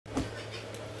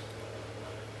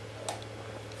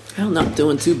I'm not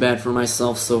doing too bad for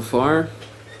myself so far.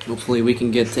 Hopefully we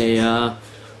can get a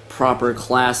proper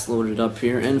class loaded up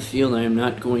here. Enfield, I am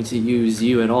not going to use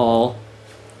you at all.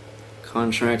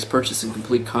 Contracts, purchase and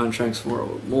complete contracts for a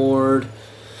reward.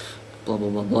 Blah blah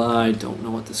blah blah. I don't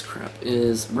know what this crap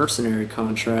is. Mercenary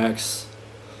contracts.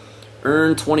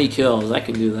 Earn 20 kills. I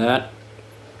can do that.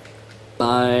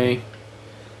 Buy.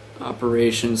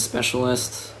 Operations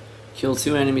specialist. Kill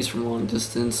 2 enemies from long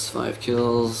distance. 5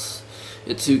 kills.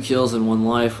 Get 2 kills in 1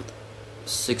 life with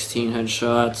 16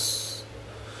 headshots.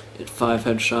 Get 5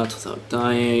 headshots without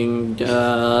dying.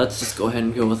 Let's just go ahead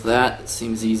and go with that. It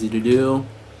seems easy to do.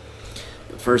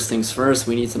 But first things first,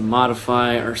 we need to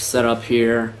modify our setup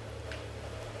here.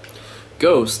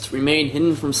 Ghost. Remain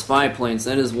hidden from spy planes.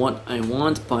 That is what I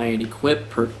want. Buy and equip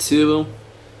per 2.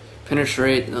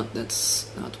 Penetrate. No,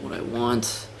 that's not what I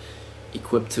want.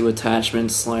 Equip 2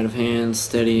 attachments. Sleight of hand.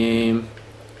 Steady aim.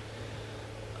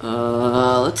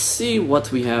 Let's see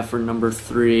what we have for number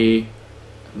 3.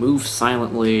 Move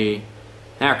silently.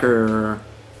 Hacker.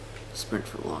 Sprint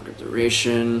for longer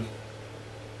duration.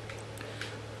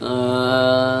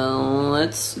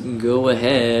 Let's go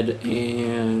ahead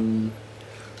and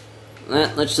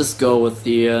let's just go with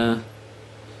the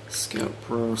Scout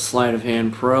Pro, Sleight of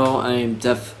Hand Pro. I am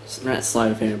not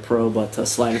Sleight of Hand Pro, but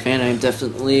Sleight of Hand. I am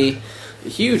definitely a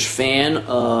huge fan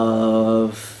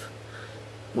of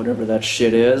whatever that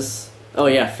shit is. Oh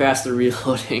yeah, faster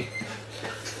reloading.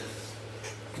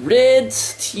 Red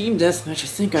Team Deathmatch. I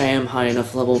think I am high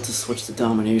enough level to switch to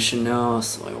Domination now,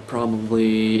 so I will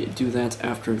probably do that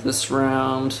after this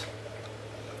round.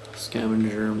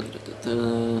 Scavenger.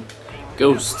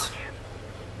 Ghost.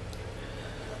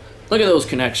 Look at those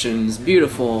connections.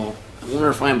 Beautiful. I wonder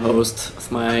if I'm host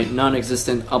with my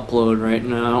non-existent upload right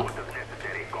now.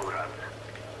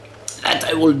 That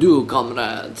I will do,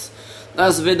 comrades.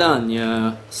 Das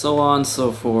Vidanya. So on,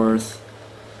 so forth.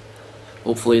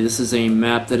 Hopefully this is a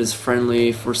map that is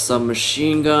friendly for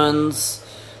submachine guns.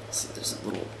 Let's see, there's a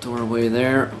little doorway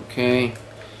there. Okay.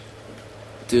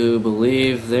 Do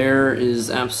believe there is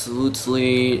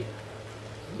absolutely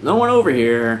no one over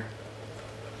here.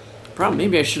 Probably,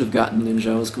 maybe I should have gotten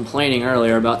Ninja. I was complaining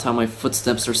earlier about how my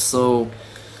footsteps are so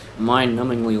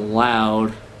mind-numbingly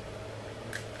loud.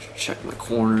 Should check my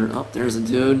corner. Oh, there's a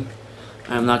dude.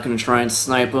 I'm not going to try and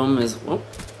snipe him. Whoa.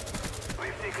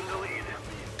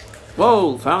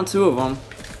 Whoa, found 2 of them.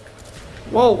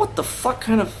 Whoa, what the fuck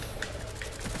kind of...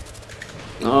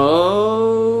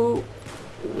 Oh,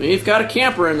 we've got a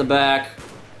camper in the back.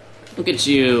 Look at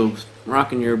you,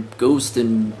 rocking your Ghost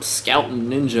and Scout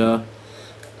and Ninja.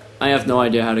 I have no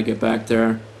idea how to get back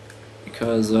there,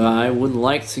 because I would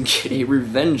like to get a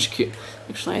revenge kill.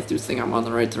 Actually, I do think I'm on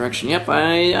the right direction. Yep,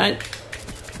 Where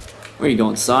are you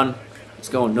going, son? It's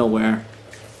going nowhere.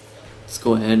 Let's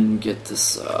go ahead and get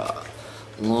this,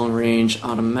 long-range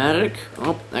automatic.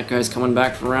 Oh, that guy's coming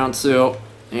back for round 2.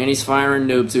 And he's firing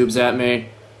noob tubes at me.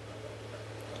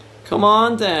 Come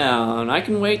on down. I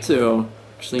can wait too.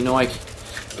 Actually, no, I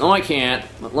can't.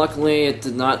 But luckily, it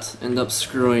did not end up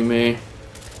screwing me.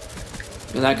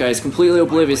 And that guy's completely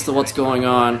oblivious to what's going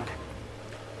on.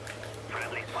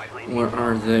 Where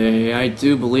are they? I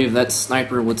do believe that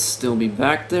sniper would still be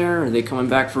back there. Are they coming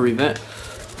back for revenge?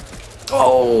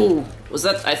 Oh! Was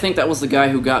that? I think that was the guy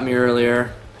who got me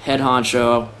earlier. Head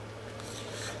honcho.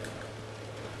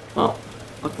 Well,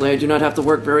 luckily I do not have to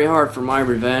work very hard for my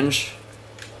revenge.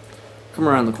 Come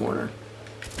around the corner.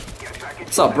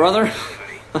 What's up, brother?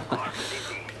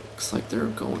 Looks like they're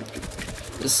going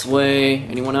this way.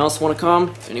 Anyone else want to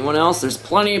come? Anyone else? There's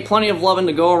plenty of loving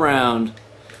to go around.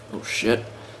 Oh shit.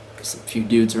 There's a few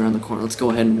dudes around the corner. Let's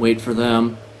go ahead and wait for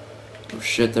them. Oh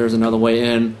shit, there's another way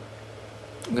in.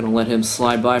 I'm gonna let him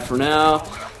slide by for now.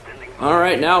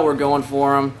 Alright, now we're going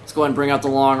for him. Let's go ahead and bring out the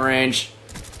long range.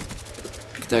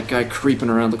 Get that guy creeping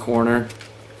around the corner.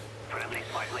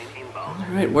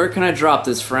 Alright, where can I drop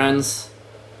this, friends?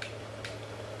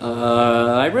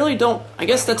 I really don't... I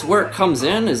guess that's where it comes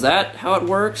in? Is that how it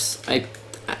works? I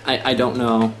don't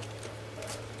know.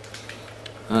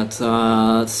 But,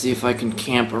 let's see if I can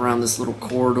camp around this little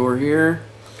corridor here.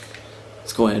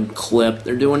 Let's go ahead and clip.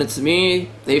 They're doing it to me.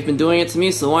 They've been doing it to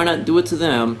me, so why not do it to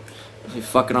them?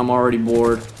 Fuck it, I'm already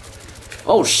bored.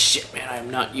 Oh shit, man,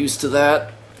 I'm not used to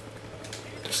that.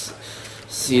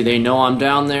 See, they know I'm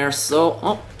down there, so...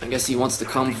 Oh, I guess he wants to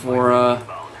come for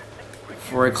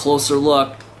a closer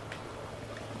look.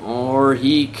 Or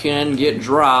he can get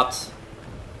dropped.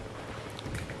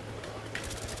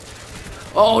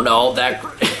 Oh no, that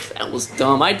was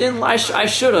dumb. I didn't. I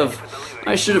should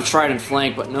have tried and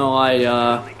flank, but no,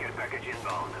 I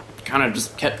kind of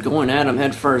just kept going at him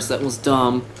head first. That was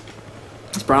dumb.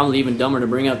 It's probably even dumber to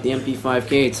bring out the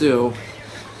MP5K too.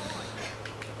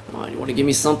 Come on, you want to give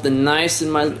me something nice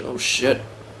in my... Oh shit.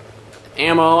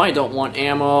 Ammo, I don't want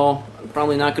ammo. I'm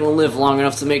probably not going to live long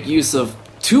enough to make use of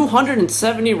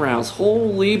 270 rounds.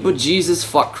 Holy bejesus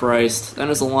fuck Christ. That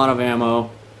is a lot of ammo.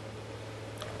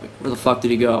 Where the fuck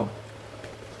did he go?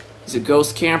 He's a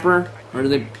ghost camper? Where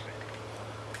did they...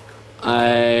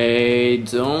 I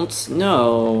don't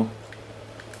know.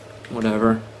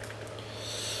 Whatever.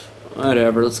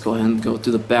 Whatever, let's go ahead and go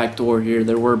through the back door here.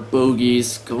 There were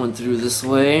bogeys going through this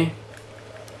way.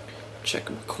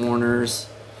 Checking my corners.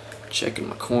 Checking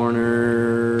my corner.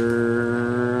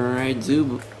 I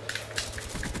do...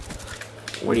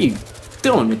 What are you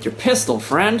doing with your pistol,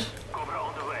 friend?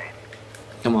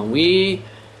 Come on, we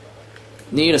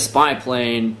need a spy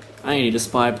plane. I need a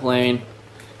spy plane.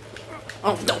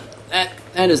 Oh, no.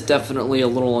 That is definitely a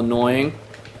little annoying.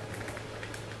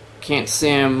 Can't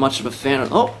say I'm much of a fan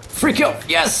of... Oh, free kill!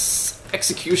 Yes!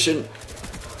 Execution.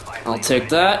 I'll take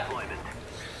that.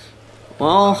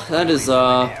 Well, that is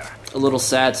a little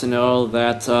sad to know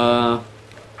that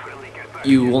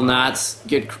you will not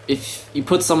get... If you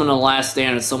put someone in a last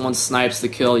stand and someone snipes the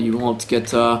kill, you won't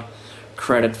get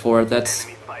credit for it. That's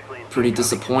pretty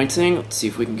disappointing. Let's see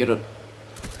if we can get a...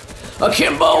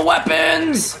 Akimbo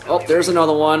weapons! Oh, there's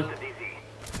another one.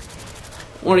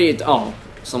 What are you... Oh,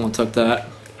 someone took that.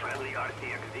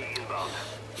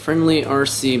 Friendly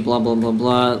RC, blah, blah, blah,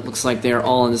 blah. Looks like they're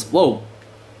all in this... Whoa!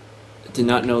 I did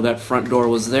not know that front door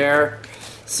was there.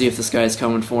 Let's see if this guy's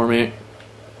coming for me.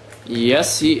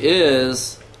 Yes, he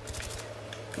is.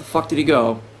 Where the fuck did he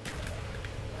go?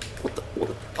 What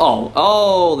the...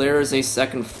 Oh, there is a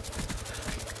second...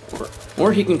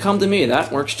 Or he can come to me.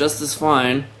 That works just as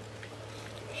fine.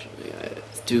 I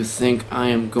do think I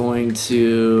am going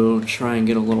to try and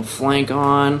get a little flank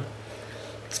on.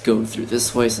 Let's go through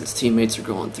this way since teammates are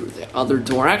going through the other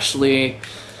door. Actually,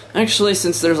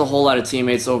 since there's a whole lot of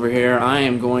teammates over here, I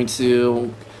am going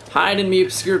to hide in the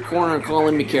obscure corner and call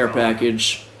in the care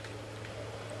package.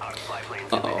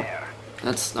 Uh-oh.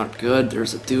 That's not good.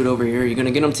 There's a dude over here. You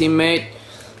gonna get him, teammate?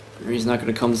 Or he's not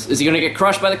gonna come... Is he gonna get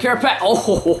crushed by the care pack?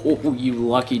 Oh, you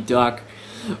lucky duck.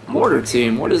 Mortar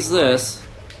team, what is this?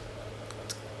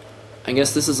 I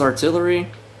guess this is artillery?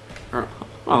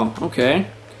 Oh, okay.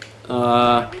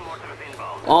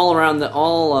 All around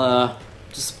the...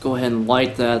 just go ahead and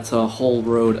light that whole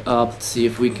road up. Let's see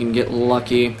if we can get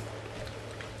lucky.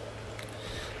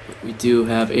 We do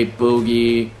have a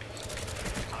bogey.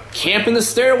 Camp in the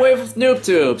stairway with noob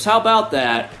tubes. How about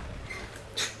that?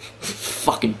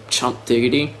 Fucking chump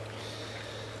diggity.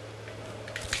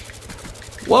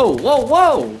 Whoa, whoa,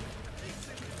 whoa!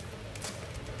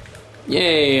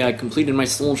 Yay, I completed my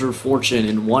soldier fortune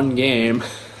in one game.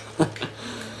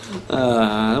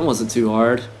 That wasn't too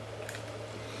hard.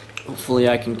 Hopefully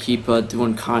I can keep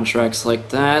doing contracts like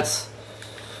that.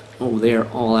 Oh, they are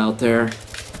all out there.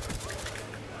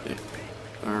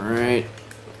 Alright.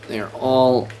 They are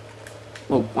all...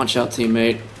 Whoa, watch out,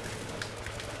 teammate.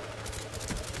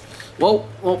 Whoa,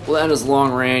 whoa, that is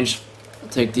long range. I'll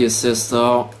take the assist,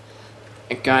 though.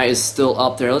 That guy is still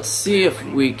up there. Let's see if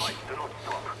we...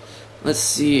 Let's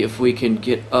see if we can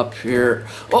get up here.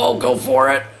 Oh, go for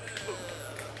it!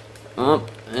 Up,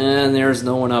 and there's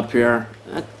no one up here.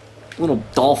 That little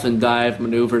dolphin dive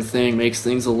maneuver thing makes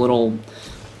things a little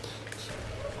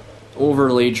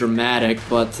overly dramatic,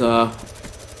 but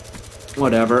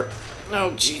whatever.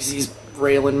 Oh, jeez, he's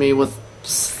railing me with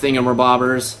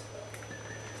thingamabobbers.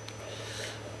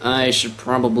 I should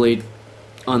probably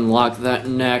unlock that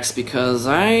next because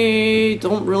I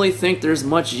don't really think there's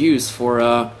much use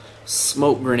for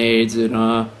smoke grenades in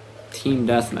a team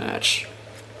deathmatch.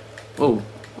 Whoa.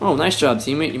 Oh, nice job,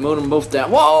 teammate. You mowed them both down.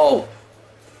 Whoa!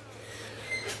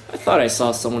 I thought I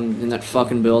saw someone in that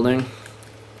fucking building.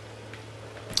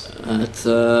 Well...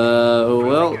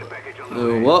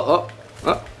 whoa,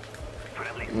 oh.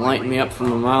 Light me up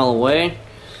from a mile away.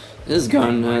 This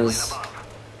gun has...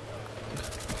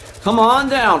 Come on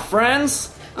down,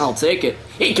 friends! I'll take it.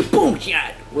 Hey, kaboom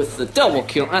shot! With the double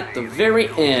kill at the very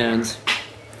end.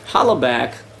 Holla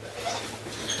back.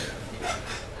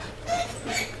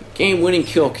 Game-winning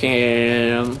kill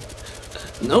cam.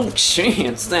 No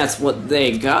chance. That's what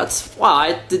they got. Wow,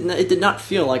 it did not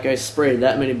feel like I sprayed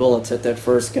that many bullets at that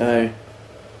first guy.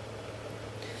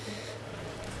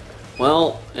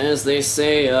 Well, as they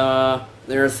say,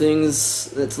 there are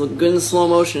things that look good in slow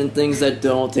motion and things that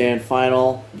don't, and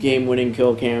final game-winning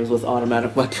kill cams with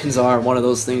automatic weapons are one of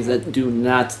those things that do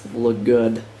not look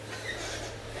good.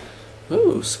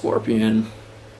 Ooh, Scorpion.